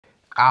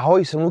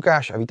Ahoj, jsem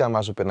Lukáš a vítám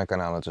vás opět na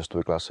kanále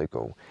Cestuj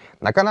klasikou.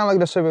 Na kanále,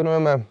 kde se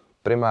věnujeme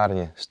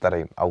primárně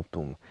starým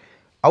autům.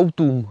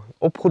 Autům,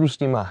 obchodu s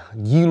nima,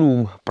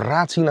 dílům,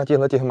 práci na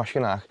těchto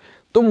mašinách,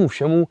 tomu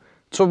všemu,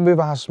 co by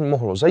vás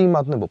mohlo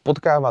zajímat nebo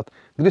potkávat,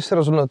 když se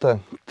rozhodnete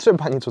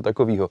třeba něco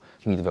takového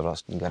mít ve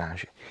vlastní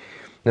garáži.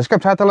 Dneska,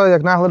 přátelé,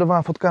 jak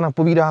náhledová fotka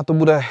napovídá, to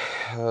bude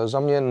za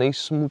mě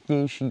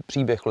nejsmutnější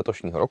příběh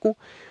letošního roku.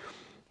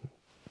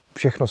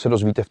 Všechno se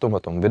dozvíte v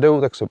tomhletom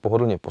videu, tak se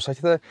pohodlně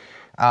posaďte.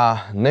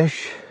 A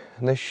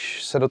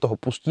než se do toho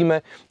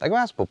pustíme, tak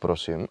vás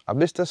poprosím,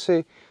 abyste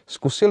si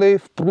zkusili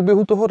v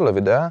průběhu tohohle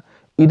videa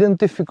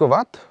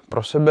identifikovat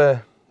pro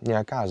sebe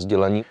nějaká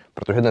sdělení,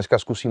 protože dneska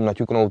zkusím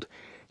naťuknout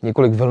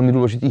několik velmi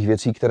důležitých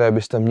věcí, které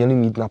byste měli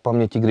mít na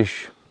paměti,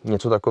 když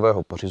něco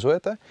takového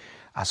pořizujete.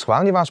 A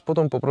schválně vás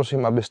potom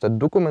poprosím, abyste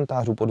do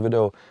komentářů pod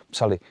video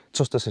psali,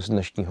 co jste si z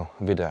dnešního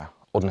videa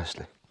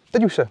odnesli.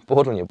 Teď už se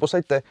pohodlně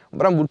posaďte,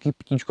 bramburky,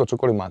 pitíčko,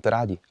 cokoliv máte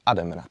rádi a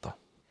jdeme na to.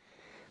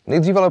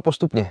 Nejdřív ale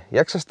postupně,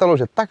 jak se stalo,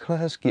 že takhle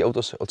hezký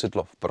auto se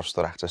ocitlo v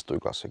prostorách Cestuj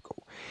klasikou.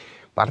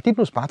 Pár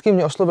týdnů zpátky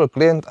mě oslovil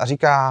klient a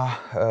říká,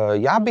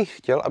 já bych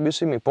chtěl, aby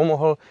si mi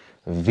pomohl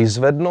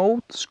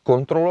vyzvednout,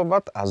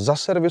 zkontrolovat a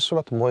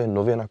zaservisovat moje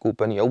nově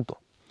nakoupené auto.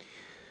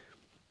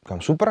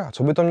 Kam super, a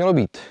co by to mělo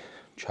být?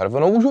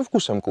 Červenou užovku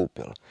jsem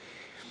koupil.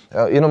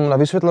 Jenom na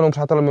vysvětlenou,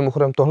 přátelé,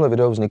 mimochodem tohle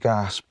video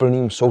vzniká s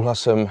plným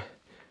souhlasem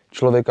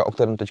člověka, o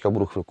kterém teďka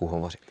budu chvilku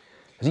hovořit.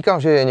 Říkal,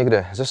 že je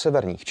někde ze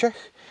severních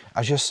Čech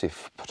a že si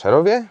v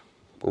Přerově,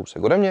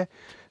 kousek ode mě,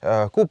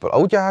 koupil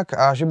auták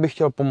a že by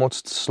chtěl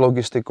pomoct s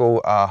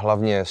logistikou a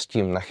hlavně s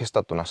tím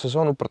nachystat to na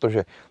sezónu,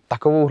 protože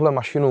takovouhle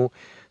mašinu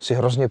si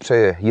hrozně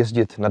přeje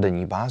jezdit na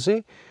denní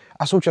bázi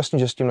a současně,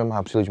 že s tím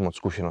nemá příliš moc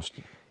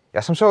zkušeností.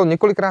 Já jsem se ho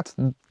několikrát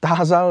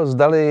tázal,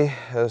 zdali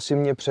si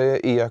mě přeje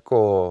i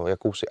jako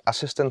jakousi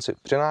asistenci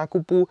při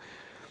nákupu,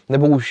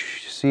 nebo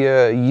už si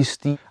je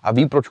jistý a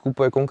ví, proč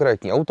kupuje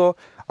konkrétní auto.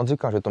 On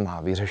říkal, že to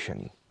má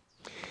vyřešený.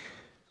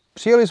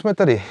 Přijeli jsme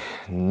tedy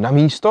na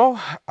místo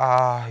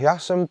a já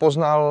jsem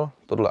poznal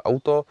tohle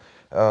auto.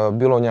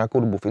 Bylo nějakou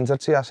dobu v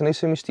inzerci, já si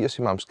nejsem jistý,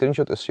 jestli mám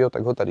screenshot, jestli jo,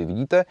 tak ho tady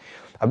vidíte.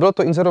 A bylo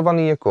to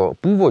inzerované jako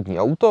původní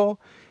auto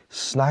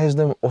s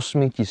nájezdem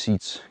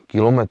 8000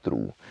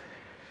 kilometrů.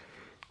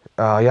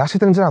 Já si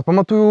ten inzerát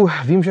pamatuju,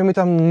 vím, že mi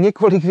tam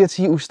několik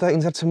věcí už z té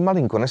inzerce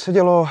malinko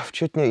nesedělo,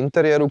 včetně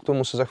interiéru, k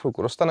tomu se za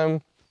chvilku dostaneme,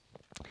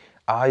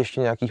 a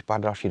ještě nějakých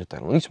pár dalších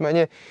detailů.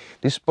 Nicméně,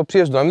 když po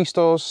příjezdu na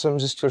místo jsem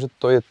zjistil, že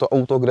to je to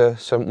auto, kde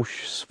jsem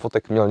už z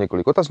fotek měl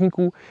několik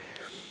otazníků.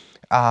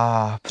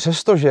 A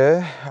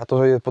přestože, a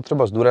to je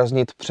potřeba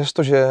zdůraznit,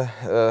 přestože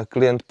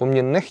klient po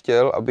mně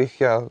nechtěl,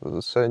 abych já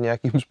se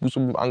nějakým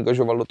způsobem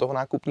angažoval do toho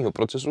nákupního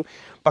procesu,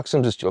 pak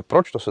jsem zjistil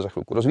proč, to se za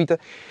chvilku dozvíte.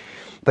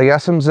 Tak já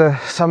jsem ze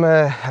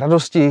samé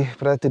radosti,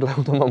 protože tyhle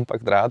auto mám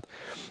fakt rád,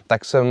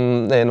 tak jsem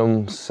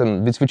nejenom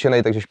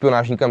vycvičený, takže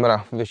špionážní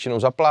kamera většinou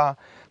zaplá,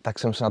 tak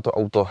jsem se na to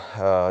auto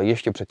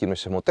ještě předtím, než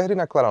jsem ho tehdy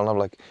nakládal na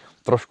vlek,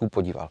 trošku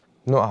podíval.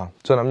 No a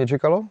co na mě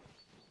čekalo?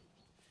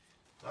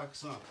 Tak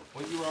se na to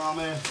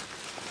podíváme.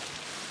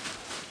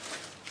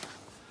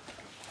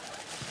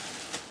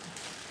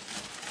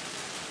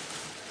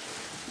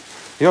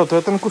 Jo, to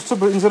je ten kus, co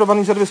byl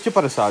inzerovaný za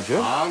 250, že?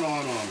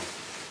 Ano.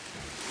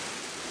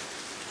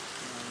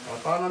 Ale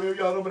pán mi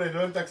udělal dobrý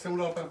dojem, tak jsem mu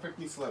dal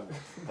perfektní slevu.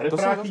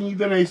 Repráky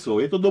nikde nejsou,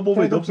 je to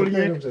dobový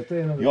doplněk.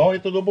 Jo, je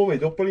to dobový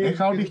doplněk.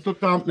 Nechal bych to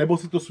tam, nebo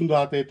si to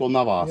sundáte, je to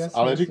na vás.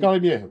 Ale říkali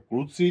mě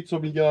kluci, co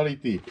mi dělali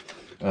ty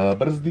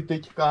brzdy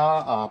teďka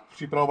a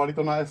připravovali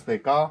to na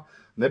STK.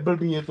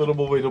 Neblbý, je to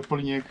dobový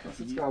doplněk.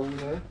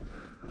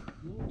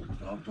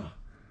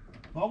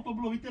 No, auto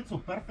bylo, víte co,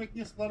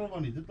 perfektně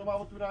skladovaný. Teď to má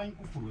otvírání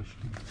kufru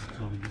ještě.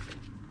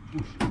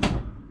 Už.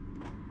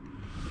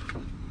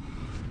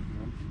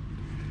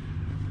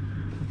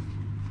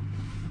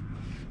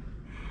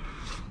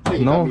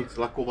 No,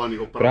 lakovaný,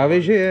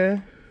 právě že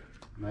je.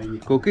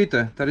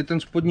 Koukejte, tady ten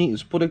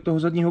spodek toho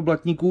zadního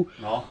blatníku,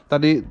 no.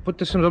 Tady,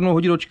 pojďte sem za mnou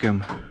hodit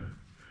očkem.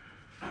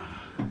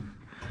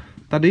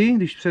 Tady,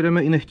 když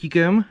přejdeme i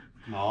nechtíkem,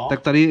 no.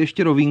 Tak tady je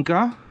ještě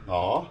rovínka.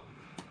 No.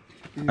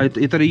 A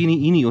je tady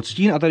jiný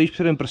odstín a tady, když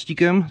přejdeme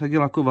prstíkem, tak je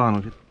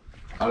lakováno.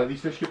 Ale když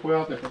se ještě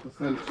pojáte, to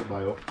sem třeba,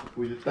 jo,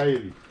 takový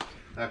detaily,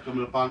 tak to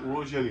byl pán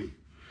uložený.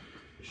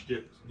 Ještě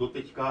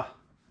doteďka,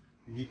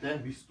 vidíte,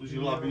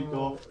 vystužila by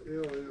to,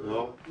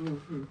 jo.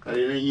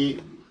 Tady není,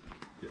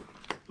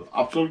 to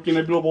absolutně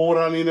nebylo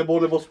bouraný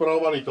nebo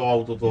spravovaný to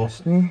auto,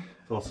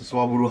 to asi s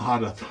vámi budu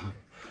hádat.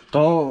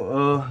 To,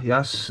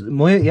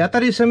 já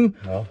tady jsem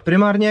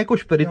primárně jako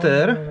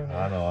špeditér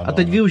a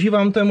teď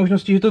využívám té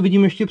možnosti, že to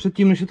vidím ještě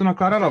předtím, než je to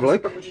nakládá na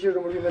vlek.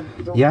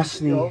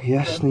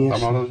 Jasný.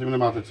 Tam ale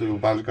nemáte co,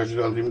 pán říká,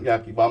 že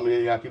vám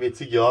nějaké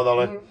věci dělat,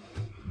 ale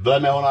dle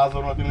mého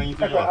názoru na tím není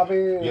co dělat.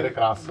 Jede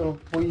krásně.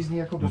 Pojízdní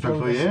jako no, tak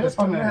to je,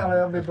 pane,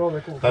 ale aby bylo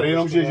jako... Tady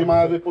jenom, že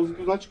má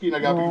depozitu značky,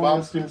 jinak já bych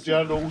vám s tím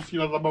přijel do Ústí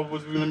nad Labem,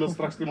 vůbec bych neměl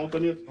strach s tím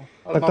autem jet.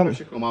 Ale tak máme tam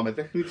všechno, máme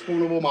technickou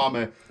novou,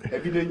 máme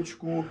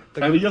evidenčku.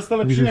 Tak viděl jste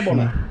lepší nebo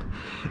ne?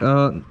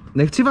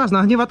 Nechci vás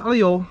nahněvat,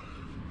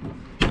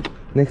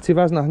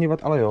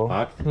 ale jo.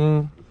 Tak?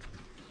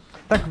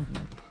 Tak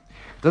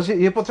zase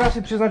je potřeba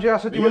si přiznat, že já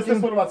se tím... Viděl jste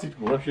 120,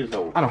 lepší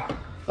znovu. Ano.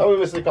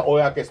 Bavíme se o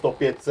jaké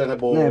 105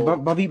 nebo... Ne,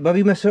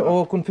 bavíme se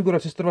o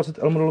konfiguraci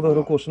 120L modelového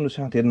roku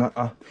 81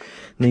 a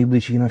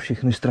nejbližší na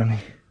všechny strany.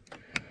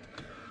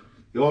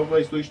 Jo,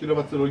 tady stojí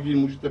 24 hodin,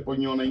 můžete pod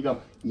něho nejít tam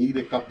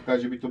nikde kapka,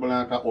 že by to byla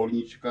nějaká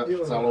olnička,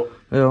 chcalo,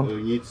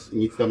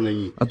 nic tam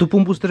není. A tu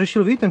pumpu jste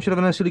řešil vy, ten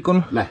červený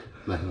silikon? Ne.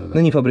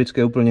 Není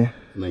fabrické úplně?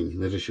 Není,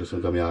 neřešil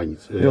jsem tam já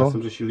nic. Já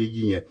jsem řešil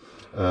jedině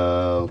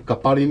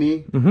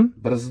kapaliny,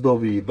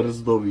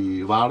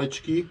 brzdový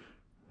válečky,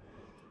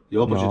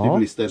 jo, protože ty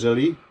byly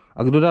steřely.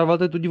 A kdo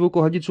dáváte tu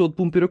divokou hadicu od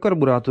pumpy do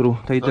karburátoru?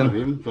 Tady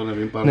To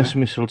nevím, pane.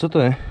 Nesmysl, co to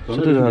je?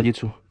 Co to je za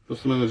hadicu? To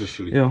jsme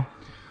neřešili. Jo.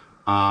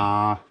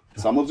 A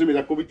samozřejmě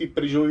takový ty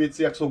pryžové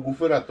věci, jak jsou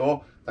gufer a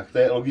to, tak to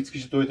je logicky,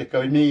 že to je teďka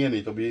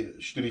vyměněný, to by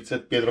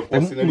 45 roků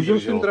asi nevydrželo. Můžeme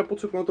s tím teda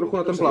pocuknout trochu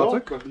na ten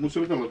plácek?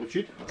 Musíme tam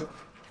natočit.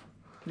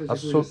 A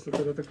co?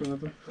 Na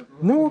to?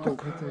 No tak,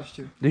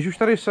 když už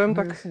tady jsem,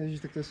 tak... Jasně,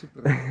 tak to je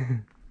super.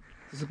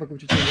 To se pak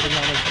určitě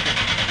vyrovnáme.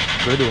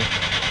 Dojdu.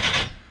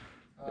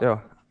 Jo.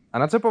 A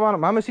nacepováno,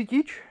 máme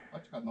sítič?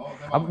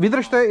 A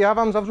vydržte, já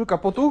vám zavřu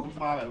kapotu. Už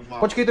máme.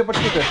 Počkejte.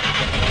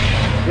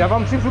 Já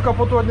vám přivřu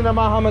kapotu, ať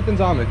nenamáháme ten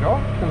zámek,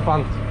 jo? Ten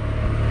pant.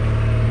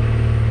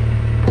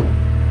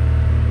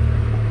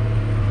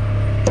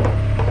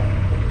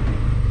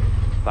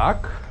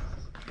 Tak.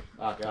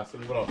 Tak, já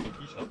jsem ubral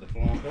sítič a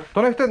teflon.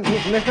 To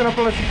nechte na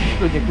plné sítič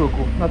klidně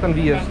chvilku, na ten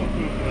výjezd.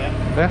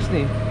 To je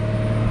jasný.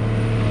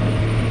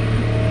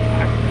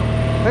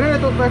 Ne,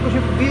 to jakože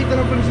vyjďte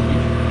na plný sítič.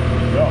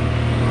 Jo.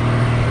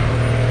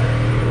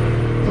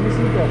 Co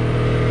myslíte?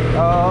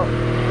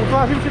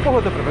 Utvářím si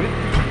pohled teprve.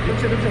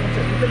 Dobře.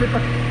 Víte mi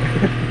pak.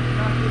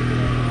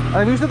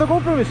 Ale vy už jste to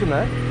koupil, myslím,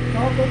 ne?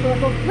 No, to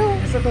jako,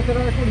 mně se to teda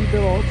jako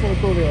líbilo,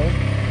 celkově.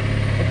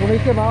 Jako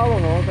nejte málo,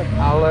 no, tak...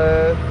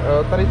 Ale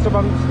tady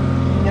třeba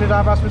mě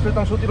nedává smysl, že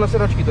tam jsou tyhle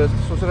sedačky, to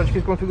jsou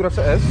sedačky z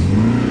konfigurace S.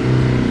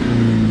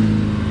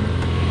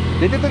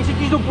 Dejte ten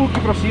sítič do půlky,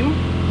 prosím.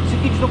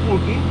 Sítič do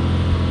půlky.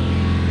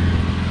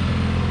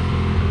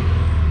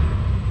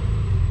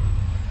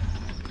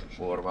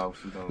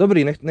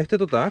 Dobrý, nechte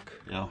to tak.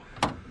 Jo.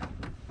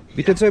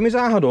 Víte, co je mi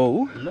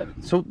záhadou?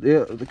 Jsou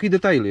takový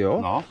detaily, jo?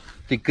 No.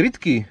 Ty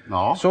krytky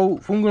jsou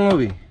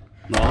funglnový.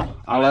 No,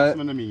 ale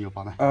jsme nemínil,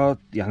 pane.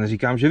 Já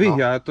neříkám, že vy,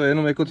 já to je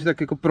jenom jako,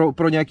 tak jako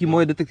pro nějaké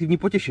moje detektivní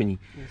potěšení.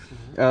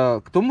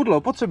 K tomuhle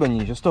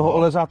opotřebení, že z toho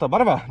olezá ta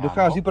barva,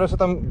 dochází, protože se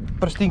tam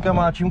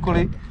prstýnkama a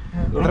čímkoliv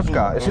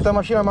trpká. Jestli ta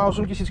mašina má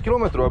 8000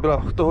 km a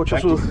byla toho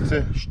času...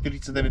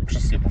 49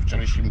 přesně po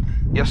včerejším.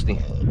 Jasný.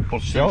 Po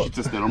včerejší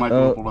cestě, normálně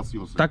po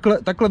vlastního.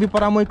 Takhle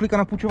vypadá moje klika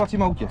na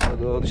půjčovacím autě.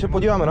 Když se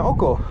podíváme na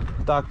oko,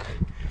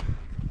 tak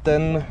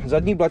ten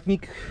zadní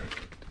blatník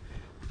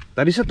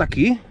tady se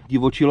taky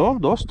divočilo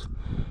dost.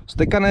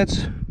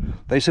 Stekanec,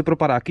 tady se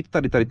propadá kyt,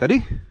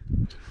 tady.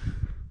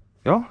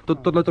 Jo,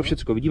 tohle to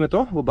všecko, vidíme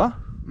to oba?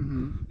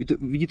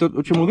 Vidíte,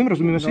 o čem mluvím,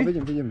 rozumíme si?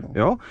 No, vidím, no.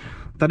 Jo,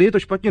 tady je to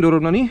špatně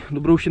dorovnaný,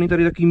 dobroušený,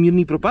 tady takový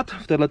mírný propad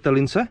v této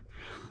lince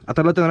a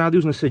tenhle ten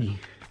rádius nesedí.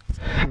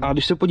 A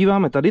když se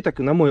podíváme tady, tak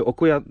na moje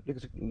oko,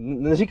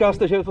 neříkal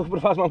jste, že to pro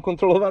vás mám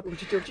kontrolovat,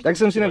 určitě, tak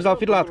jsem si nevzal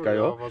fidlátka,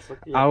 jo?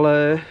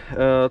 Ale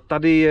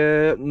tady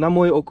je na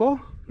moje oko,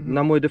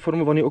 na moje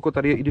deformované oko,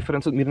 tady je i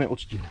diference mírné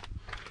odstínu.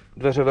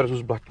 Dveře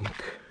versus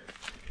blatník.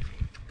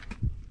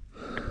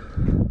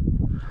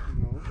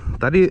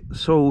 Tady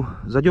jsou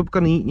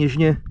zaďobkaný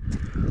něžně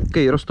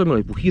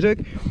roztomilý puchýřek.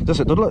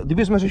 Zase tohle,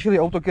 kdyby jsme řešili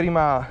auto, který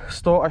má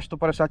 100 až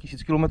 150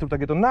 000 km,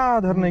 tak je to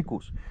nádherný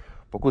kus.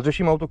 Pokud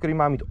řeším auto, který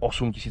má mít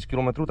 8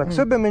 000 km, tak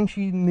sebe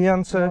menší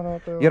niance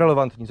je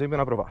relevantní,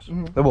 zejména pro vás.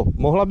 Nebo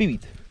mohla by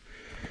být.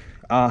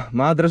 A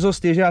má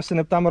drzost je, že já se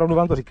neptám, rovnou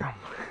vám to říkám.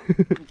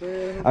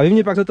 A vy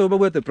mě pak za to oba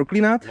budete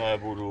proklínat.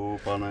 Nebudu,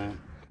 pane.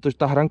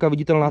 Ta hranka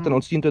viditelná, ten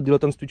odstín, to je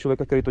diletantství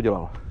člověka, který to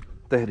dělal.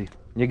 Tehdy,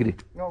 někdy.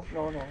 No,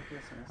 jasně.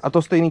 A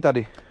to stejný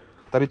tady.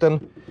 Tady ten,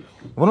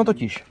 ono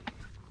totiž.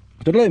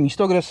 Tohle je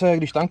místo, kde se,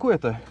 když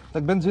tankujete,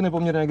 tak benzín je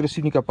poměrně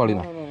agresivní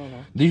kapalina. No.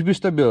 Když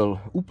byste byl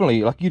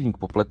úplný lakírník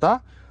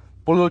popleta,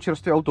 polil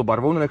čerstvě auto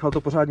barvou, nenechal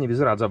to pořádně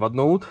vyzrát,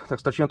 zavadnout, tak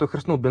stačí na to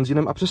chrstnout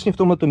benzínem a přesně v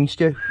tomto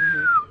místě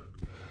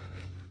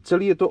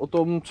celý je to o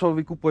tom, co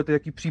vy kupujete,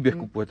 jaký příběh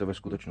kupujete ve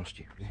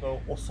skutečnosti. To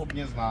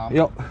osobně znám.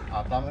 Jo.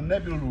 A tam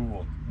nebyl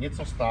důvod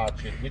něco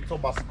stáčet, něco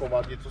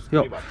maskovat, něco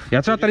skrývat.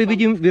 Já třeba tady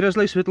vidím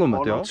vyrezlej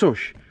světlomet, jo?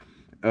 Což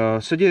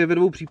se děje ve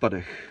dvou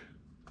případech.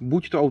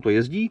 Buď to auto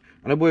jezdí,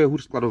 anebo je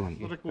hůř skladovaný.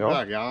 To řeknu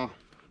tak, já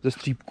ze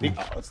střípku.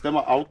 S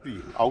těma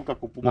auta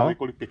kupu máme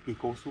několik pěkných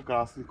kousků,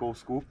 krásných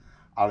kousků,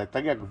 ale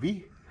tak jak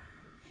vy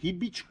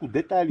chybičku,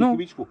 detailní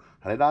chybičku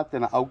hledáte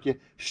na autě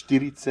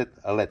 40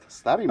 let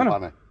starým,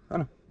 pane.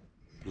 Ano.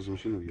 To jsem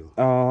ještě neviděl.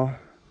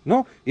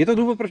 No, je to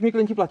důvod, proč mi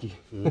klienti platí.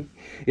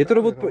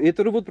 Je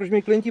to důvod, proč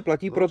mi klienti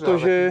platí, dobře,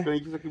 protože... Ale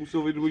klienti taky musí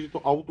uvědomit, že to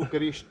auto,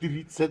 který je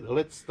 40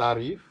 let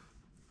starý.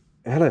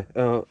 Hele,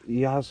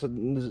 já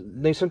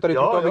nejsem tady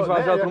proto, abych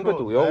vás dal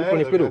trumpetu,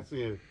 úplně v klidu.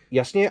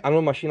 Jasně,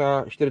 ano,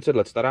 mašina 40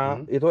 let stará,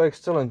 je to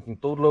excelentní,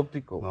 touhle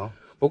optikou.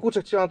 Pokud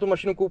se chci na tu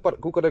mašinu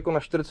koukat jako na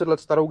 40 let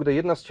starou, kde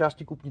jedna z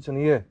částí kupní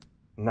ceny je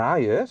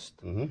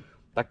nájezd,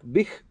 tak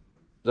bych,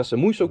 zase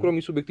můj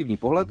soukromý subjektivní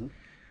pohled,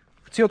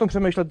 chci o tom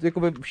přemýšlet jako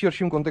v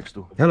širším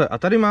kontextu. Hele, a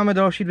tady máme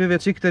další dvě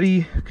věci,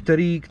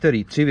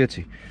 tři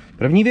věci.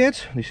 První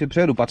věc, když si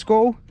přejedu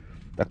packou,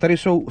 tak tady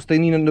jsou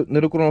stejné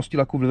nedokonalosti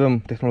laku vlivem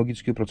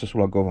technologického procesu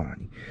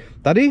lakování.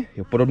 Tady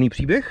je podobný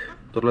příběh,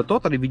 tohleto,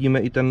 tady vidíme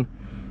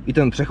i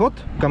ten přechod,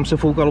 kam se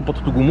foukalo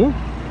pod tu gumu.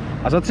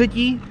 A za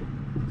třetí,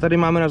 tady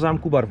máme na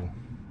zámku barvu.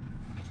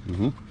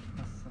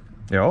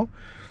 Jo?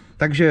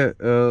 Takže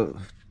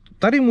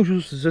tady můžu,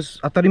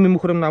 a tady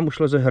mimochodem nám už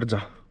leze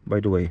hrdza,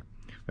 by the way.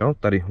 Jo?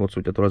 Tady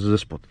odsud to leze ze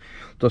spod.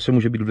 To asi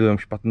může být vlivem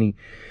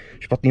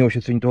špatného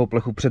ošetření toho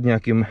plechu před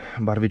nějakým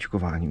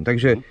barvičkováním.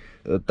 Takže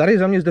tady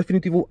za mě s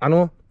definitivou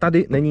ano,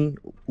 tady není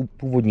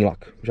původní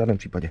lak. V žádném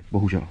případě,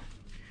 bohužel.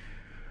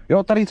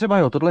 Jo, tady třeba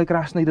jo, tohle je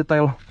krásný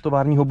detail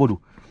továrního bodu.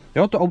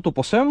 Jo, to auto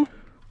posem,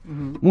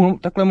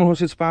 takhle mohl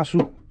si spásu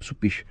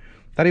supíš.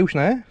 Tady už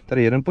ne,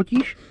 tady jeden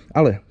potíž,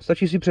 ale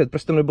stačí si přejet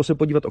prstem nebo se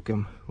podívat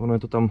okem. Ono je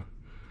to tam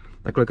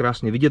takhle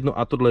krásně vidět, no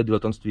a tohle je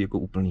diletantství jako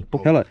úplný.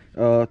 Hele,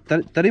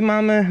 tady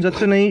máme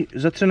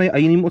zatřenej a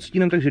jiným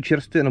odstínem, takže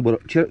čerstvě, nebo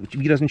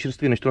výrazně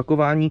čerstvě než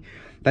tlakování.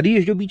 Tady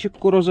je žďobíček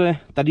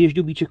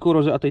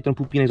koroze, a tady ten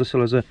pupínek zase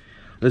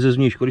leze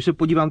zvnějšku. Když se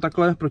podívám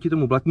takhle proti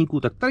tomu blatníku,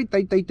 tak tady.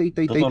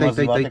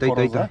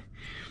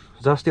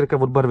 Zástěrka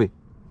od barvy.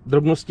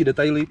 Drobnosti,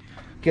 detaily,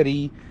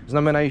 který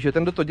znamenají, že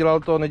ten, kdo to dělal,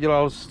 to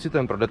nedělal s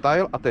citem pro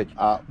detail a teď.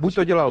 A buď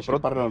to dělal pro...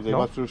 Pardon,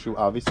 no.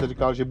 A vy jste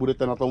říkal, že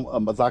budete na tom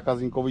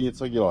zákazníkovi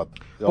něco dělat.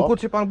 Jo? Pokud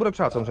si pán bude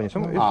přát, samozřejmě.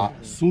 A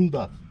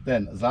sundat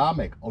ten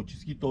zámek,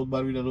 očistit to od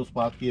barvy do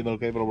zpátky je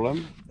velký problém?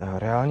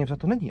 Reálně za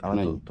to není, ale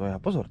není. To já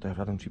pozor, to já v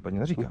žádném případě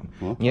neříkám.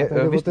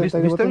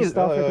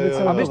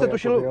 Abyste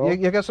tušil,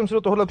 jak já jsem se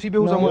do tohohle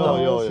příběhu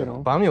zamotal.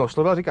 Pán mě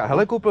oslovil a říká,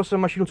 hele, koupil jsem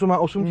mašinu, co má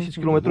 8000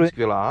 km,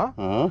 skvělá,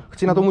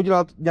 chci na tom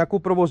udělat nějakou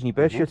provozní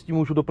péči, s tím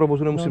můžu do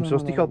provozu, nemusím se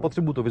ostýchat,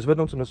 potřebuji to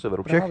vyzvednout, jsem na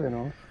severu Čech,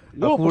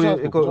 kvůli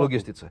jako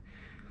logistice.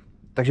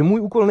 Takže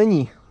můj úkol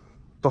není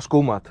to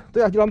zkoumat. To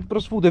já dělám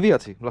pro svou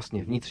deviaci,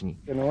 vlastně vnitřní.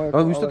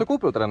 Ale vy jste to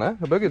koupil teda, ne?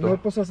 Nebo jak je to? No,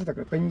 poslal se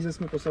takhle, peníze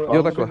jsme poslali.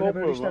 Jo, takhle.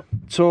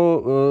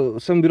 Co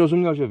jsem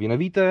vyrozuměl, že vy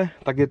nevíte,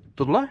 tak je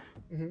tohle,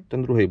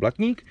 ten druhý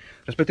blatník.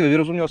 Respektive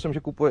vyrozuměl jsem,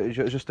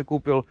 že jste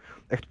koupil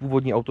echt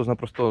původní auto s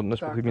naprosto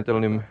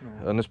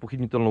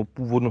nespochybnitelnou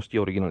původností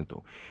a originalitou.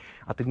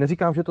 A teď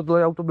neříkám, že tohle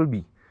je auto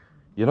blbý.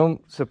 Jenom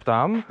se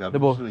ptám,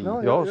 nebo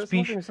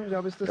spíš myslím, že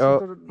abyste si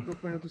to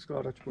doplnil tu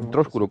skládačku.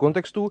 Trošku do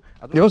kontextu.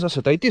 Jo,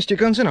 zase tady ty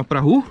stěkance na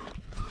prahu,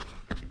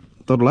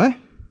 tohle,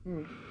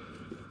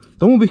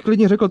 tomu bych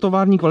klidně řekl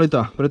tovární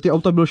kvalita, protože ty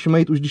auta byl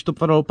šmejt, už když to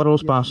padalo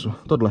z pásu.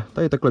 Tohle,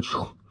 tady takhle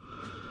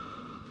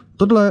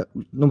Tohle,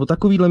 nebo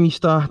takovýhle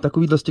místa,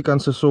 takovýhle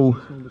stěkance jsou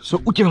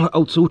u těchto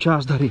aut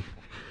součást hry.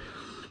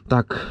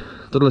 Tak,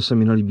 tohle se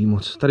mi nelíbí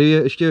moc. Tady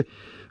je ještě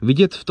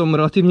vidět v tom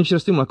relativně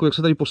čerstvém laku, jak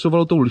se tady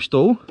posouvalo tou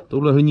lištou,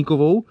 touhle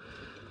hliníkovou,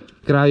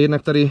 která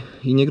jednak tady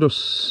ji někdo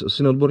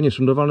si neodborně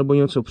sundoval nebo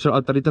něco opřel,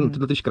 ale tady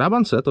tyhle ty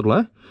škrábance,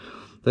 tohle,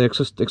 tak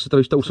jak se ta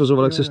lišta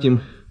usazovala,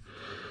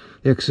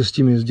 jak se s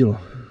tím jezdilo.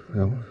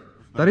 Jo.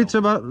 Tady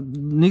třeba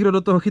někdo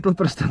do toho chytl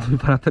prstem, to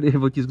vypadá, tady je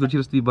otisk do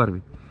čerstvé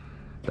barvy.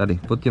 Tady,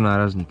 pod tím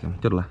nárazníkem,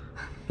 tohle.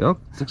 Jo,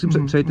 tak si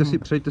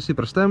přejte si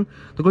prstem.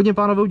 To klidně,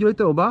 pánové,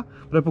 udělejte oba,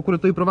 protože pokud je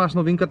to i pro vás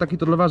novinka, tak i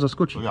tohle vás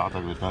zaskočí. To já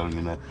tak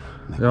detailně ne.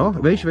 Jo,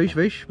 vejš,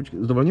 počkej,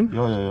 s dovolením?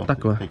 Jo.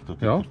 Takhle. Teď to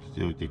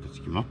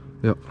cítím, no.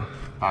 Jo.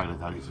 Takhle,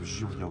 tady jsem v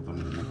životě to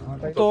nevidím.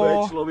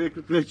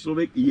 To je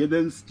člověk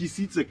jeden z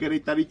tisíce, který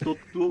tady to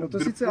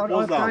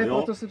poznal,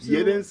 jo?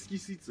 Jeden z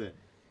tisíce.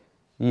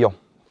 Jo,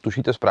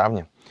 tušíte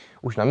správně.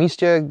 Už na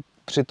místě,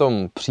 při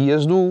tom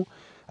příjezdu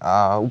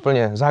a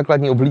úplně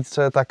základní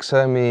oblídce, tak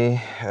se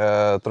mi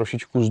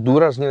trošičku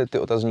zdůraznily ty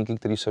otazníky,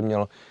 které jsem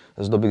měl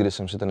z doby, kdy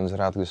jsem si ten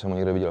inzerát, kdy jsem ho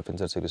někde viděl v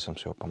inzerci, kdy jsem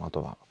si ho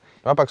pamatoval.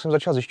 No a pak jsem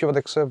začal zjišťovat,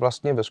 jak se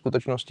vlastně ve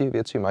skutečnosti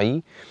věci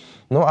mají.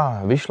 No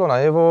a vyšlo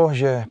najevo,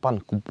 že pan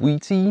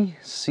kupující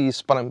si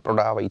s panem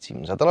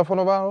prodávajícím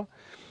zatelefonoval.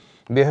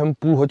 Během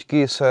půl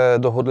hoďky se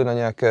dohodli na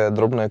nějaké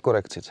drobné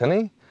korekci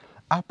ceny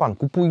a pan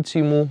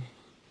kupující mu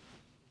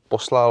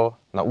poslal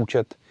na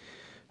účet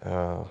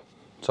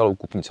celou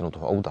kupní cenu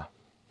toho auta.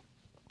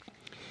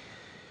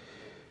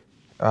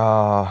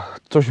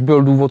 Což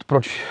byl důvod,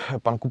 proč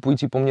pan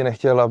kupující po mně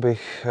nechtěl,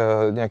 abych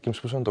nějakým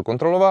způsobem to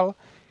kontroloval.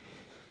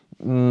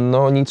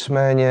 No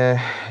nicméně,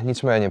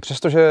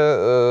 přestože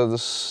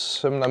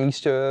jsem na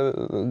místě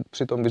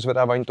při tom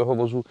vyzvedávání toho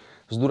vozu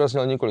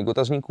zdůraznil několik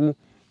otazníků,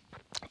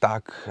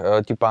 tak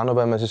ti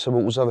pánové mezi sebou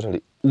uzavřeli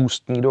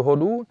ústní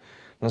dohodu,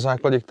 na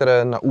základě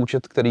které na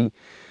účet, který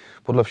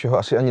podle všeho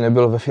asi ani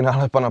nebyl ve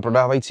finále pana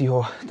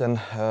prodávajícího, ten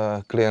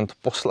klient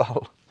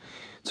poslal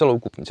celou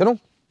kupní cenu.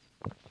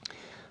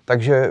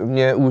 Takže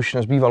mě už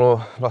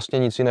nezbývalo vlastně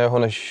nic jiného,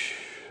 než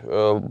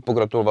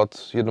pogratulovat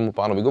jednomu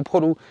pánovi k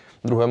obchodu,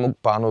 druhému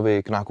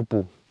pánovi k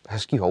nákupu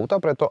hezkého auta,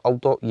 protože to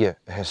auto je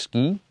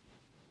hezký,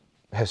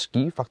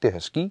 fakt je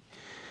hezký,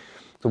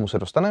 k tomu se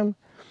dostaneme.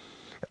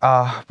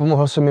 A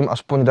pomohl jsem jim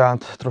aspoň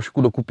dát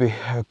trošku dokupy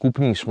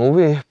kupní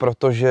smlouvy,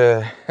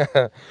 protože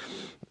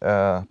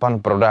pan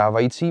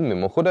prodávající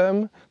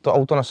mimochodem to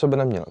auto na sebe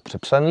neměl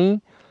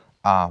přepsaný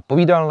a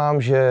povídal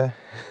nám, že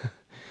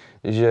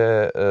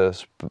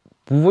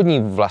původní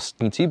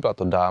vlastníci, byla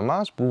to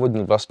dáma, s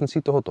původní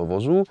vlastnící tohoto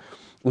vozu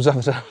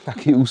uzavřel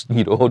taky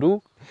ústní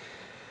dohodu.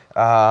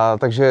 A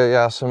takže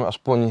já jsem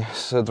aspoň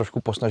se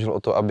trošku posnažil o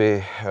to,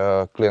 aby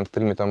klient,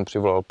 který mi tam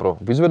přivolal pro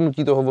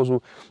vyzvednutí toho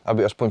vozu,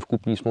 aby aspoň v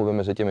kupní smlouvě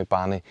mezi těmi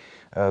pány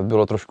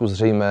bylo trošku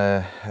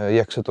zřejmé,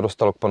 jak se to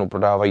dostalo k panu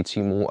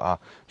prodávajícímu a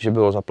že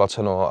bylo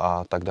zaplaceno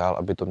a tak dál,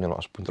 aby to mělo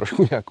aspoň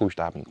trošku nějakou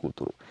štábní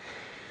kulturu.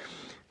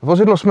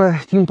 Vozidlo jsme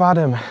tím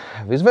pádem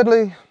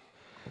vyzvedli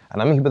a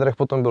na mých bedrech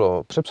potom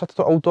bylo přepsat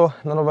to auto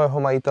na nového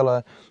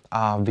majitele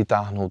a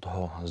vytáhnout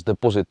ho z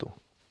depozitu.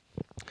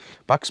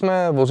 Pak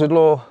jsme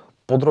vozidlo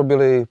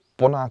podrobili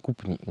po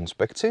nákupní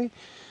inspekci,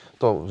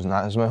 to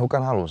z mého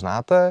kanálu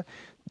znáte.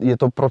 Je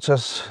to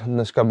proces,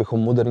 dneska bychom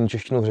moderní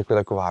češtinou řekli,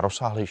 taková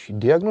rozsáhlejší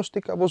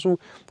diagnostika vozu,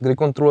 kdy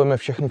kontrolujeme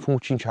všechny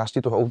funkční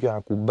části toho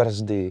autáku,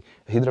 brzdy,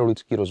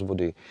 hydraulické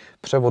rozvody,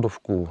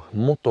 převodovku,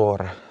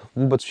 motor,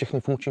 vůbec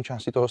všechny funkční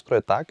části toho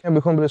stroje tak,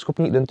 abychom byli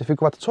schopni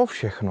identifikovat, co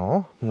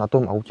všechno na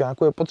tom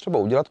autáku je potřeba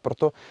udělat pro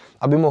to,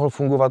 aby mohl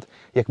fungovat,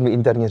 jak my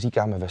interně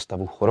říkáme, ve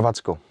stavu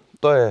Chorvatsko.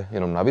 To je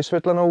jenom na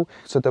vysvětlenou,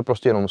 chcete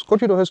prostě jenom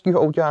skočit do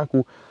hezkého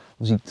autáku,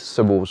 vzít s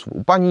sebou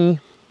svou paní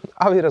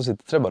a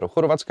vyrazit třeba do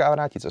Chorvatska a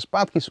vrátit se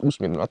zpátky s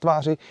úsměvem na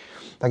tváři,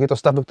 tak je to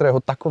stav, do kterého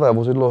takové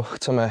vozidlo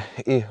chceme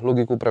i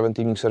logiku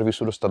preventivních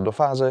servisů dostat do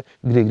fáze,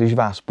 kdy když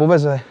vás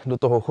poveze do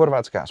toho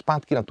Chorvatska a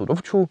zpátky na tu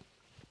dovču,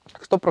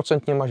 tak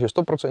 100% maže,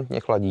 100%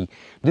 chladí,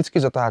 vždycky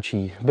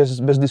zatáčí,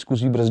 bez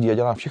diskuzí brzdí a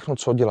dělá všechno,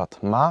 co dělat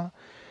má,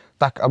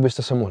 tak,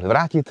 abyste se mohli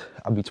vrátit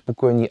a být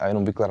spokojení a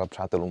jenom vykládat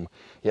přátelům,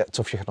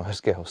 co všechno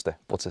hezkého jste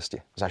po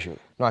cestě zažili.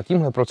 No a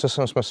tímhle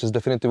procesem jsme si s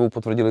definitivou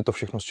potvrdili to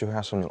všechno, z čeho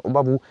já jsem měl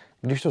obavu.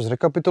 Když to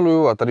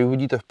zrekapituluju a tady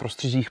uvidíte v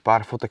prostřizích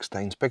pár fotek z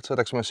té inspekce,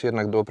 tak jsme si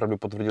jednak doopravdy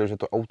potvrdili, že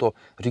to auto,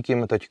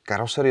 říkáme teď,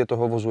 karoserie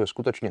toho vozu je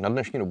skutečně na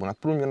dnešní dobu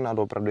nadprůměrná,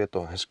 doopravdy je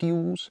to hezký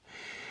vůz.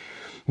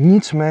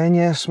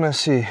 Nicméně jsme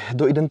si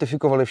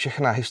doidentifikovali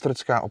všechna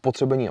historická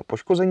opotřebení a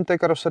poškození té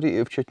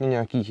karoserie, včetně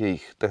nějakých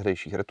jejich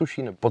tehdejších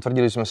retuší.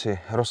 Potvrdili jsme si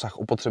rozsah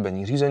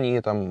opotřebení řízení,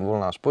 je tam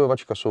volná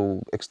spojovačka,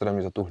 jsou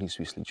extrémně zatuhlý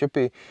svislý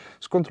čepy,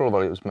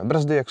 zkontrolovali jsme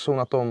brzdy, jak jsou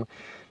na tom.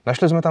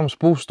 Našli jsme tam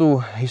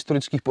spoustu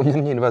historických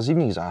poměrně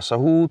invazivních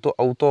zásahů, to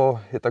auto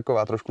je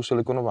taková trošku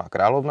silikonová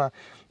královna,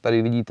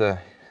 tady vidíte,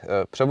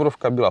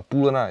 převodovka byla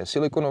půlená, je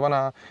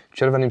silikonovaná,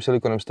 červeným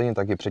silikonem stejně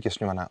tak je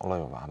přetěsňovaná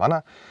olejová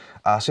vana.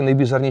 A asi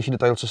nejbizarnější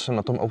detail, co jsem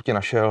na tom autě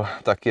našel,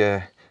 tak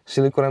je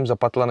silikonem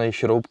zapatlaný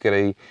šroub,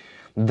 který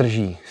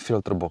drží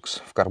filter box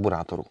v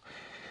karburátoru.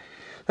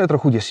 To je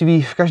trochu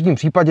děsivý. V každém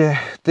případě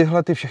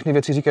tyhle všechny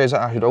věci říkají za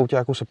A, že do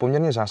autáku se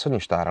poměrně zásadně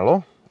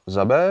štáralo,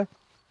 za B,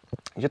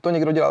 že to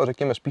někdo dělal,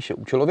 řekněme, spíše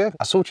účelově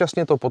a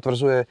současně to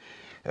potvrzuje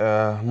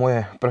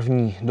moje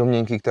první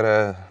domněnky,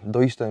 které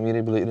do jisté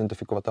míry byly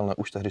identifikovatelné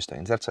už tehdy z té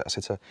inzerce, a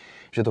sice,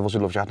 že to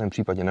vozidlo v žádném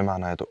případě nemá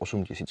najeto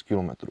 8000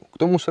 km. K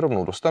tomu se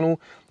rovnou dostanu,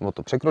 nebo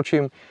to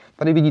překročím.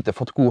 Tady vidíte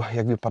fotku,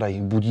 jak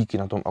vypadají budíky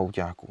na tom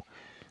autáku.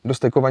 Kdo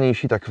jste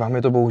kovanější, tak vám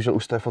je to bohužel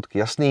už z té fotky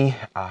jasný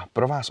a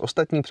pro vás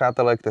ostatní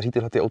přátelé, kteří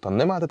tyhle auta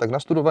nemáte tak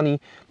nastudovaný,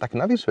 tak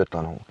na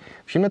vysvětlenou.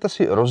 Všimněte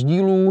si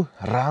rozdílů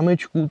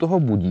rámečků toho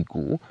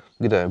budíku,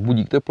 kde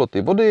budík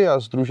teploty vody a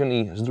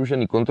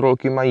združený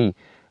kontrolky mají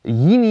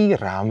jiný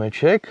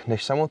rámeček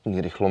než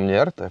samotný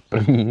rychloměr, to je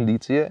první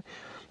indicie.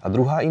 A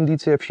druhá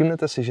indicie,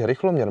 všimnete si, že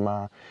rychloměr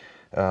má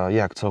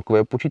jak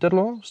celkové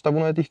počítadlo stavu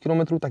najetých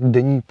kilometrů, tak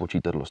denní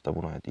počítadlo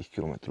stavu najetých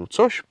kilometrů,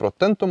 což pro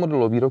tento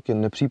modelový rok je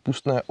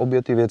nepřípustné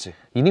obě ty věci.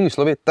 Jinými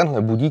slovy,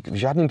 tenhle budík v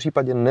žádném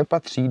případě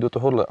nepatří do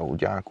tohohle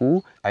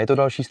autáku a je to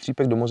další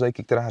střípek do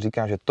mozaiky, která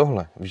říká, že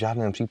tohle v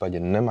žádném případě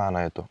nemá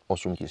najeto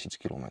 8000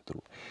 km.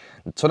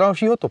 Co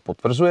dalšího to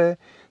potvrzuje,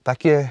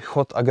 tak je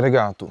chod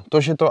agregátu.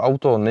 To, že to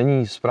auto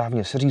není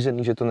správně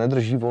seřízený, že to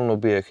nedrží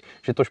volnoběh,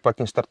 že to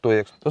špatně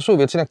startuje, to jsou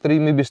věci, na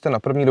kterými byste na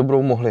první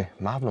dobrou mohli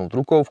mávnout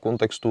rukou v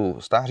kontextu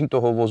stáří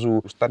toho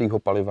vozu, starého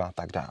paliva a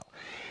tak dále.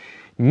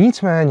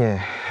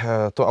 Nicméně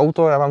to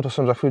auto, já vám to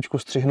sem za chviličku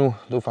střihnu,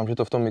 doufám, že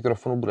to v tom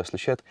mikrofonu bude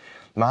slyšet,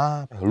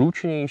 má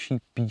hlučnější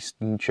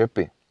pístní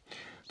čepy.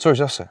 Což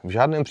zase v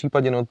žádném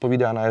případě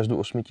neodpovídá nájezdu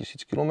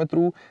 8000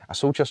 km a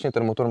současně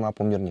ten motor má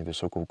poměrně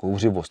vysokou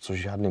kouřivost,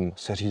 což žádným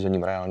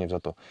seřízením reálně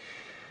vzato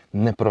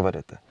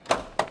neprovedete.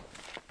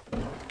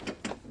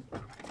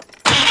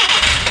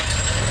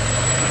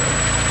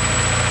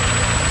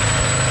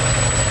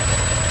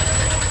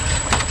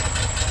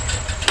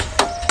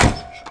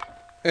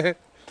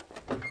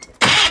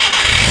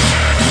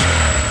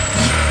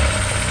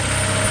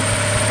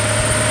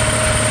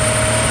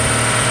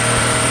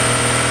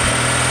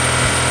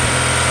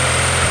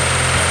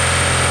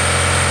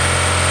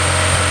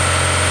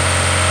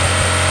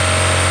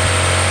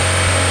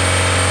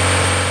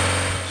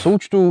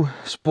 Součtu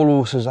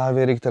spolu se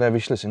závěry, které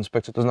vyšly z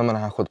inspekce, to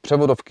znamená chod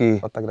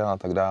převodovky a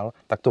tak dále,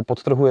 tak to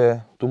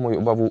podtrhuje tu moji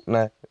obavu,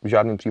 ne, v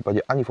žádném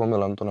případě ani v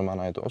omylem to nemá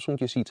najeto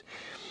 8000.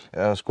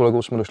 S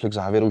kolegou jsme došli k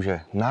závěru, že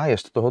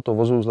nájezd tohoto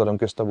vozu vzhledem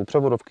ke stavu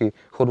převodovky,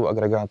 chodu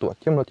agregátu a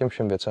těmhle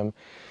všem věcem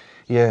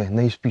je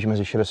nejspíš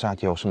mezi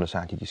 60 a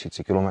 80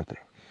 tisíci kilometry.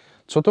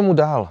 Co tomu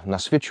dál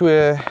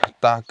nasvědčuje,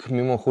 tak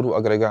mimo chodu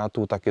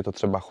agregátu, tak je to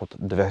třeba chod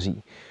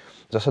dveří.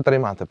 Zase tady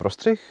máte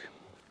prostřih.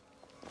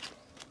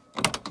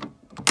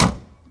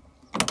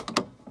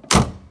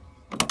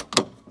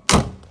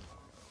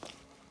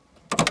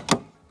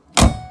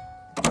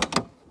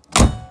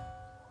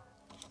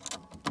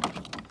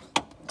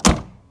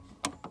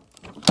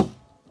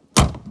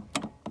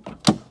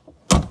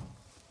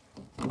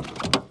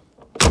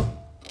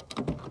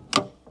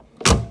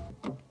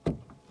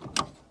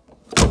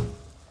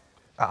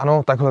 A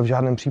ano, takhle v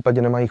žádném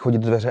případě nemají chodit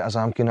dveře a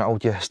zámky na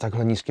autě s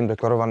takhle nízkým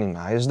deklarovaným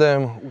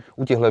nájezdem.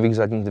 U těch levých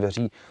zadních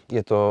dveří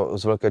je to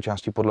z velké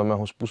části podle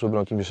mého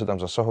způsobeno tím, že se tam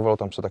zasahovalo,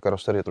 tam se ta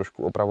karoserie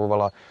trošku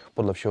opravovala,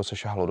 podle všeho se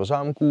šahalo do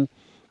zámků.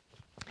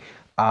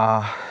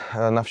 A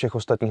na všech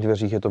ostatních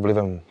dveřích je to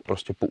vlivem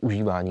prostě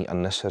používání a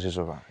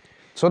neseřizování.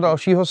 Co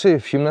dalšího si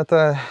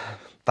všimnete,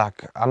 tak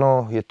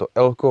ano, je to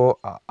L-ko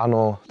a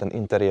ano, ten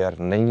interiér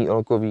není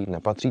L-kový,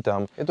 nepatří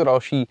tam. Je to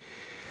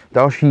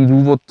další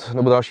důvod,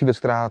 nebo další věc,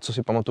 která, co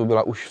si pamatuju,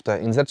 byla už v té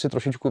inzerci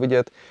trošičku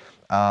vidět.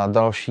 A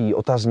další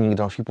otazník,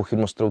 další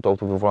pochybnost, kterou to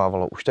auto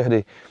vyvolávalo už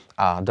tehdy.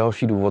 A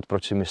další důvod,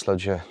 proč si myslet,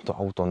 že to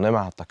auto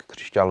nemá tak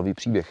křišťálový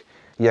příběh,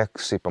 jak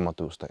si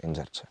pamatuju z té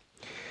inzerce.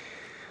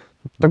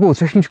 Takovou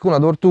třešničkou na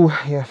dortu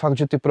je fakt,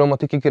 že ty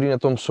pneumatiky, které na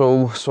tom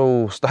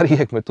jsou starý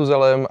jak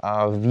Metuzalem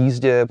a v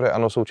jízdě, protože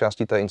ano,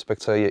 součástí té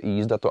inspekce je i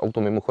jízda. To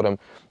auto mimochodem,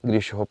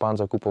 když ho pán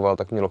zakupoval,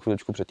 tak mělo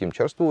chviličku předtím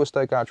čerstvou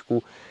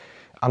STKčku.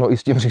 Ano, i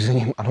s tím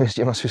řízením, ano, i s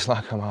těma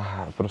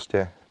svislákama,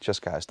 prostě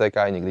česká STK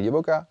je někdy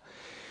divoká.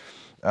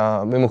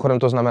 A mimochodem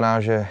to znamená,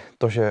 že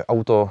to, že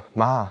auto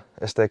má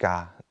STK,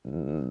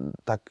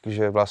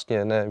 takže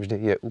vlastně ne vždy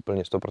je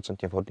úplně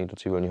 100% vhodný do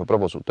civilního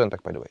provozu, to jen tak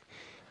by the way.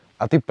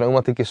 A ty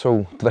pneumatiky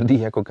jsou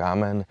tvrdý jako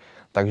kámen,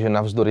 takže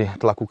navzdory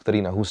tlaku,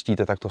 který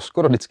nahustíte, tak to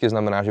skoro vždycky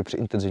znamená, že při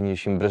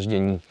intenzivnějším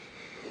brzdění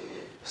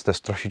jste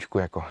trošičku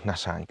jako na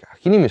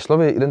sáňkách. Jinými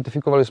slovy,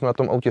 identifikovali jsme na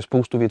tom autě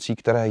spoustu věcí,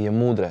 které je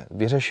moudré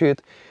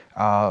vyřešit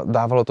a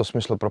dávalo to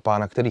smysl pro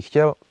pána, který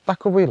chtěl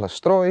takovýhle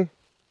stroj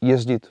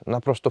jezdit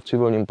naprosto v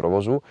civilním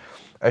provozu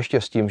a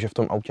ještě s tím, že v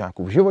tom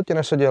autáku v životě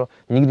neseděl,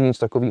 nikdy nic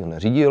takového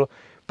neřídil.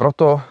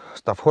 Proto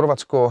stav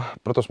Chorvatsko,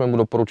 proto jsme mu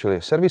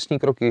doporučili servisní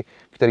kroky,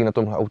 které na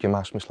tomhle autě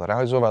má smysl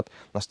realizovat.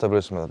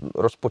 Nastavili jsme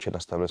rozpočet,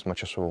 nastavili jsme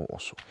časovou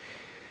osu.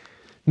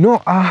 No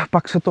a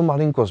pak se to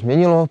malinko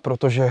změnilo,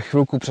 protože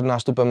chvilku před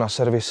nástupem na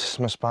servis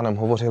jsme s pánem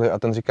hovořili a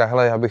ten říká,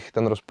 hele, já bych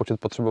ten rozpočet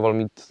potřeboval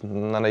mít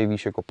na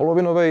nejvýš jako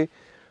polovinovej,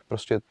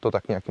 prostě to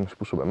tak nějakým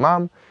způsobem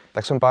mám.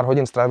 Tak jsem pár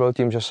hodin strávil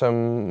tím, že jsem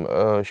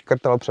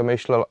škrtal,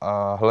 přemýšlel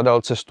a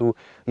hledal cestu,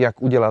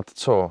 jak udělat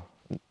co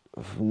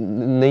v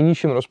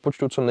nejnižším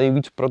rozpočtu, co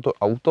nejvíc pro to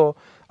auto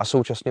a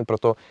současně pro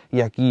to,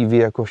 jaký vy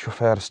jako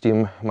šofér s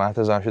tím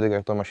máte zážitek,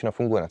 jak ta mašina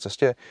funguje na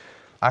cestě.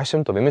 A až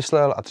jsem to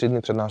vymyslel a 3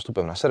 dny před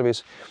nástupem na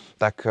servis,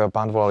 tak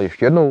pán volal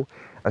ještě jednou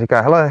a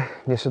říká, hele,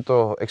 mně se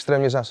to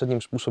extrémně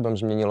zásadním způsobem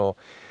změnilo,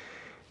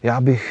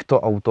 já bych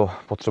to auto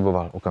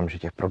potřeboval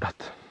okamžitě prodat.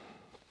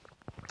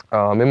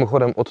 A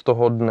mimochodem od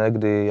toho dne,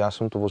 kdy já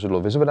jsem to vozidlo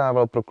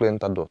vyzvedával pro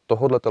klienta do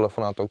tohohle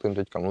telefonátu, o kterém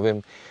teďka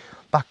mluvím,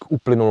 tak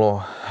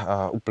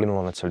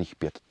uplynulo necelých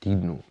 5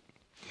 týdnů.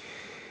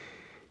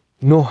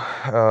 No,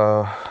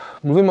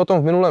 mluvím o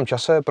tom v minulém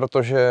čase,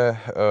 protože,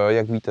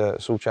 jak víte,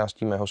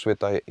 součástí mého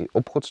světa je i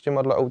obchod s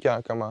těma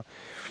autákama.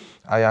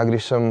 A já,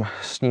 když jsem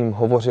s ním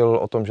hovořil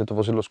o tom, že to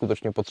vozidlo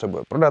skutečně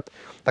potřebuje prodat,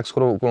 tak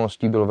shodou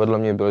okolností byl vedle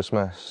mě, byli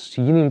jsme s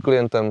jiným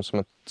klientem,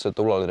 jsme se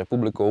toulali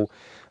republikou,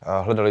 a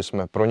hledali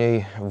jsme pro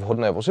něj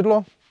vhodné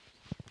vozidlo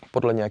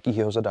podle nějakých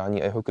jeho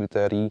zadání a jeho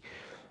kritérií.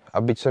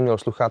 A byť jsem měl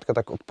sluchátka,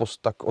 tak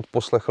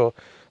odposlechl,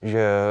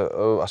 že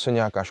asi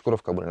nějaká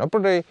Škodovka bude na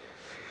prodej.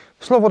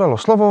 Slovo dalo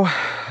slovo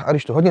a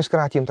když to hodně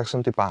zkrátím, tak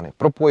jsem ty pány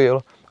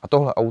propojil a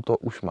tohle auto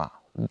už má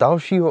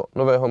dalšího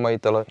nového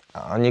majitele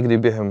a někdy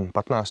během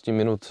 15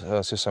 minut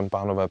si sem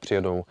pánové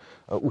přijedou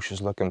už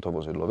s lekem to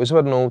vozidlo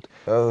vyzvednout.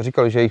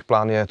 Říkali, že jejich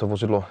plán je to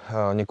vozidlo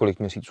několik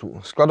měsíců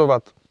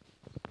skladovat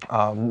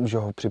a že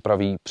ho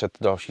připraví před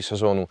další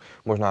sezónu.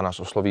 Možná nás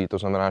osloví, to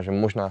znamená, že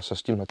možná se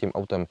s tímhle tím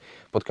autem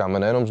potkáme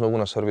nejenom znovu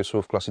na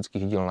servisu v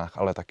klasických dílnách,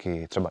 ale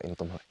taky třeba i na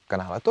tomhle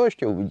kanále. To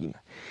ještě uvidíme.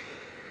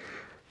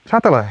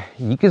 Přátelé,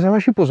 díky za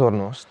vaši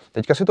pozornost.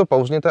 Teďka si to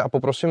pauzněte a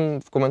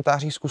poprosím v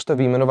komentářích zkuste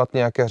vyjmenovat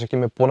nějaké,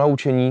 řekněme,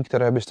 ponaučení,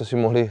 které byste si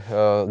mohli,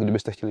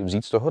 kdybyste chtěli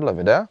vzít z tohohle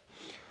videa.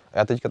 A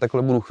já teďka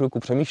takhle budu chvilku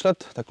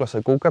přemýšlet, takhle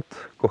se koukat,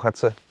 kochat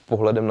se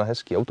pohledem na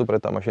hezký auto, protože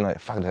ta mašina je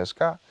fakt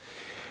hezká.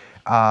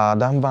 A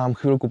dám vám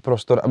chvilku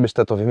prostor,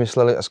 abyste to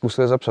vymysleli a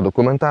zkusili zapsat do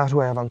komentářů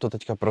a já vám to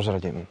teďka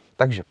prozradím.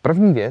 Takže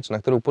první věc, na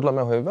kterou podle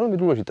mého je velmi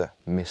důležité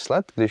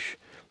myslet, když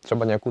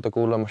třeba nějakou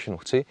takovouhle mašinu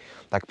chci,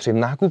 tak při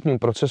nákupním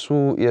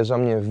procesu je za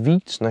mě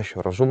víc než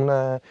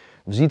rozumné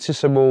vzít si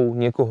sebou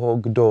někoho,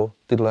 kdo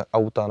tyhle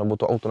auta, nebo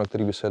to auto, na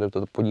který by se jdete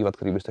podívat,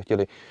 který byste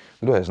chtěli,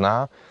 kdo je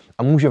zná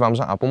a může vám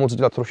za A pomoct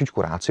dělat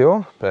trošičku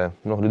rácio, protože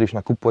mnohdy, když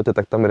nakupujete,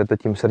 tak tam jdete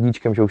tím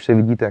srdíčkem, že už se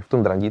vidíte, jak v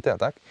tom drandíte a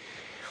tak.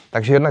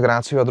 Takže jednak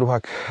rácio a druhá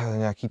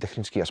nějaký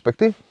technické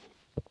aspekty.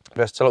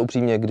 Protože zcela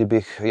upřímně,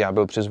 kdybych já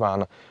byl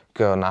přizván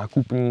k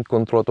nákupní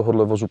kontrole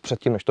tohohle vozu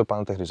předtím, než to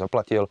pán tehdy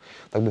zaplatil,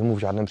 tak bych mu v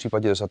žádném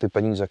případě za ty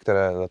peníze,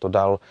 které za to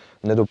dal,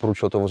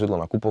 nedoporučil to vozidlo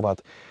nakupovat,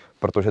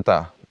 protože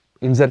ta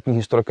inzertní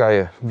historka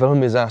je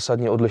velmi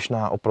zásadně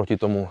odlišná oproti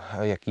tomu,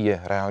 jaký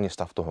je reálně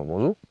stav toho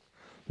vozu.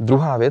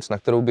 Druhá věc, na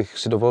kterou bych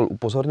si dovolil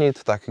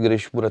upozornit, tak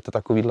když budete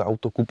takovýhle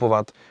auto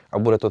kupovat a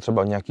bude to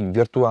třeba nějaký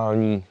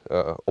virtuální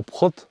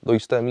obchod do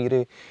jisté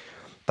míry,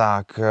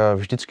 tak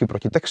vždycky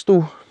proti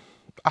textu,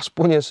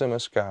 aspoň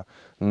SMS-ka,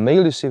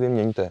 maily si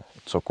vyměňte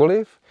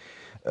cokoliv.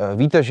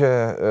 Víte,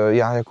 že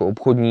já jako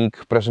obchodník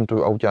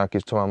prezentuju autáky,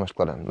 co máme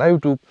skladem na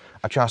YouTube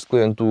a část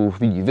klientů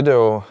vidí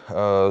video,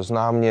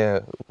 zná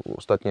mě,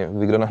 ostatně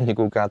vy, kdo na mě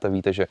koukáte,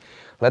 víte, že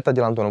léta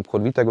dělám ten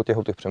obchod, víte, jak o těch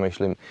autech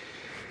přemýšlím.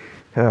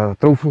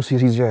 Troufnu si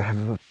říct, že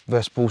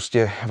ve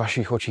spoustě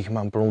vašich očích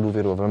mám plnou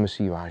důvěru a velmi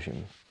si ji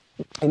vážím.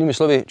 Jinými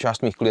slovy,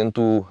 část mých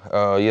klientů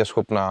je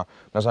schopná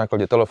na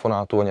základě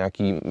telefonátu a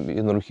nějaký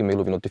jednoduchý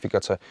mailový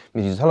notifikace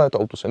mi říct, hele, to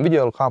auto jsem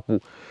viděl, chápu,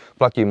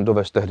 platím,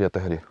 dovez tehdy a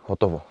tehdy,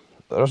 hotovo.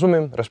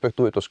 Rozumím,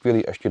 respektuji, je to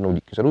skvělý, ještě jednou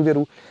díky za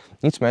důvěru.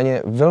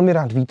 Nicméně velmi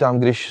rád vítám,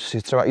 když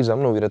si třeba i za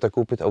mnou jdete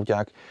koupit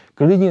auták,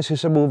 klidně si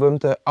sebou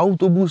vemte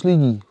autobus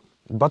lidí,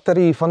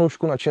 baterii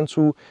fanoušků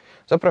nadšenců.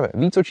 Za prvé,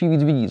 víc očí,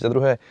 víc vidí. Za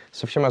druhé,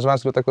 se všema z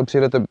vás, kdo takhle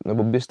přijedete,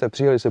 nebo byste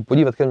přijeli se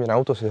podívat ke mně na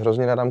auto, si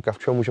hrozně nadám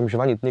kavčo, můžeme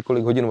žvanit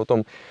několik hodin o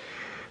tom,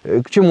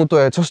 k čemu to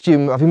je, co s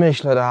tím a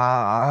vymýšlet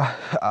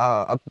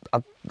a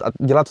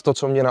dělat to,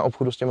 co mě na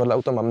obchodu s těmihle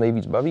autama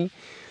nejvíc baví.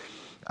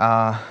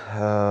 A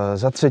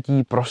za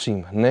třetí,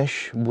 prosím,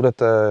 než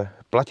budete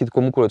platit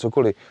komukoliv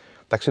cokoliv,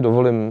 tak si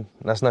dovolím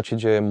naznačit,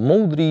 že je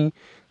moudrý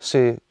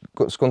si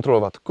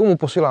zkontrolovat, komu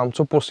posílám,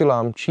 co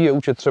posílám, čí je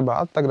účet třeba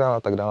a tak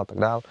dále,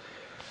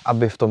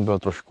 aby v tom byl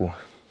trošku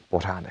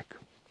pořádek.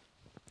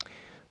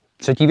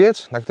 Třetí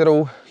věc, na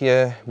kterou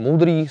je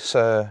moudrý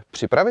se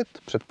připravit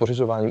před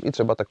pořizováním i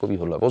třeba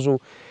takovýhohle vozu,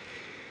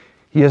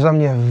 je za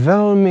mě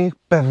velmi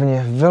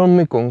pevně,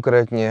 velmi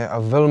konkrétně a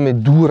velmi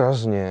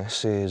důrazně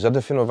si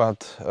zadefinovat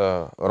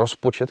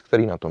rozpočet,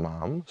 který na to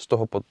mám. Z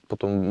toho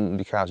potom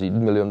vychází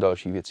milion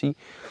dalších věcí,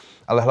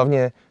 ale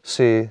hlavně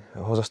si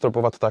ho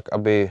zastropovat tak,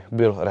 aby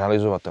byl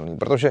realizovatelný.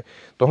 Protože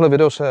tohle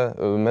video se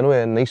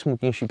jmenuje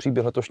Nejsmutnější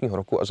příběh letošního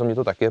roku a za mě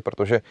to tak je,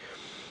 protože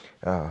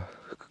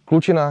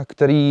klučina,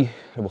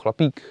 nebo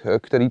chlapík,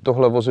 který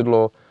tohle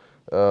vozidlo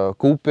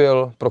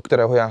koupil, pro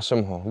kterého já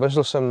jsem ho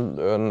vezl jsem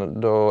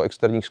do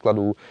externích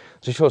skladů,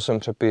 řešil jsem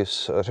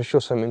přepis,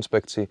 řešil jsem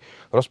inspekci,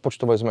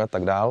 rozpočtovali jsme a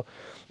tak dál,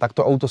 tak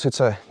to auto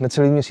sice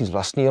necelý měsíc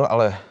vlastnil,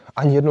 ale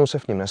ani jednou se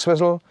v něm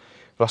nesvezl.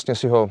 Vlastně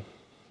si ho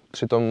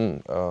při tom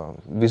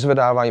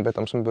vyzvedávání, protože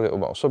tam jsme byli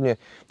oba osobně,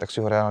 tak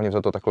si ho reálně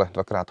za to takhle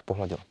dvakrát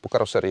pohladil po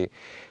karoserii.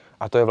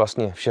 A to je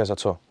vlastně vše, za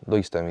co do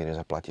jisté míry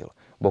zaplatil.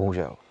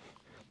 Bohužel.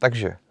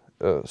 Takže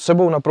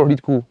sebou na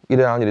prohlídku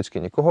ideálně vždycky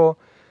někoho,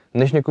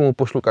 než někomu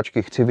pošlu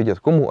kačky, chci vidět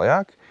komu a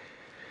jak.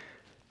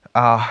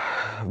 A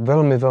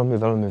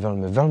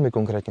velmi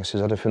konkrétně si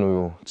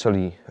zadefinuju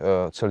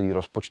celý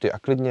rozpočty a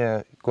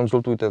klidně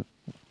konzultujte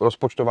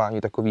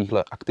rozpočtování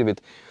takovýchhle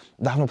aktivit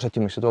dávno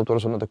předtím, než si to auto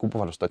rozhodnete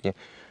kupovat. Ostatně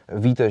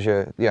víte,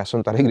 že já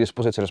jsem tady k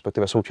dispozici,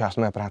 respektive součást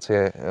mé práce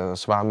je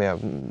s vámi a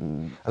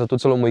za tu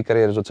celou moji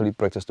kariéru, za celý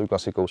projekt Cestuj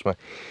klasikou jsme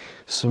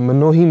s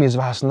mnohými z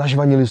vás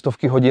nažvanili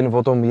stovky hodin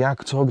o tom,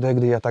 jak, co, kde,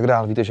 kdy a tak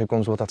dál. Víte, že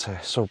konzultace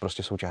jsou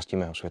prostě součástí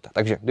mého světa.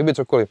 Takže kdyby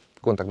cokoliv,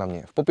 kontakt na mě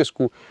je v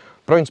popisku,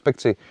 pro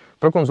inspekci,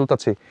 pro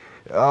konzultaci,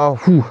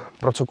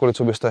 pro cokoliv,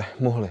 co byste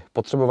mohli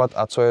potřebovat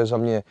a co je za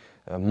mě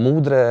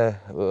moudré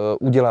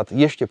udělat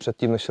ještě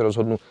předtím, než se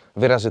rozhodnu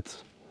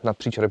vyrazit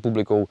napříč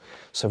republikou,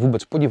 se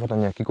vůbec podívat na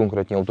nějaký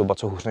konkrétní auto,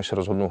 co hůř, než se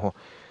rozhodnu ho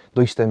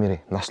do jisté míry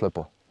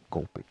naslepo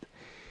koupit.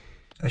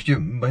 A ještě,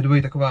 by the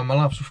way, taková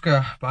malá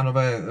vsuvka,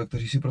 pánové,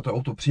 kteří si pro to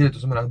auto přijeli, to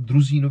znamená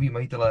druzí noví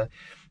majitelé,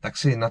 tak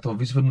si na to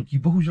vyzvednutí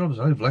bohužel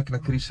vzali vlek, na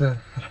který se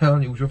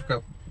reálně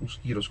užovka,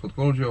 úzký rozchod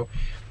kol, že jo,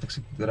 tak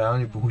si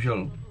reálně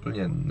bohužel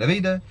plně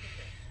nevejde.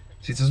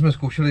 Sice jsme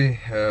zkoušeli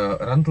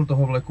rantl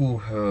toho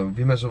vleku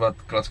vymezovat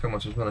klackama,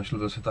 co jsme našli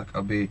zase tak,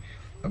 aby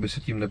se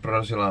tím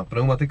neprorazila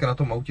pneumatika na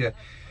tom autě.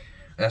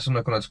 A já jsem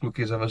nakonec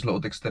kluky zavezl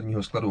od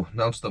externího skladu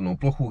na odstavnou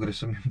plochu, kde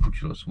jsem jim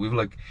půjčil svůj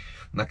vlek,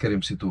 na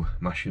kterým si tu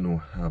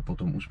mašinu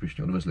potom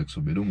úspěšně odvezli k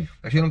sobě domů.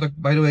 Takže jenom tak,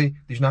 by the way,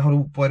 když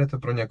náhodou pojedete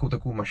pro nějakou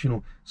takovou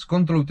mašinu,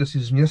 zkontrolujte si,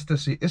 změřte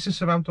si, jestli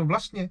se vám to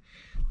vlastně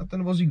na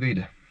ten vozík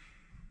vejde.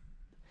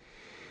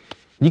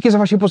 Díky za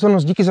vaši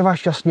pozornost, díky za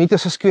váš čas, mějte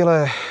se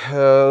skvěle,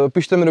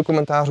 pište mi do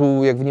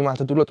komentářů, jak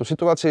vnímáte tuhletu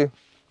situaci.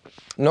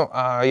 No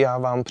a já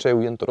vám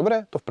přeju jen to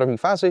dobré, to v první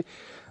fázi,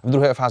 v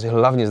druhé fázi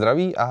hlavně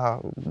zdraví a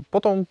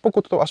potom,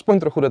 pokud to aspoň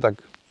trochu jde, tak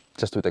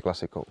cestujte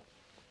klasikou.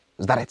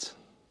 Zdarec!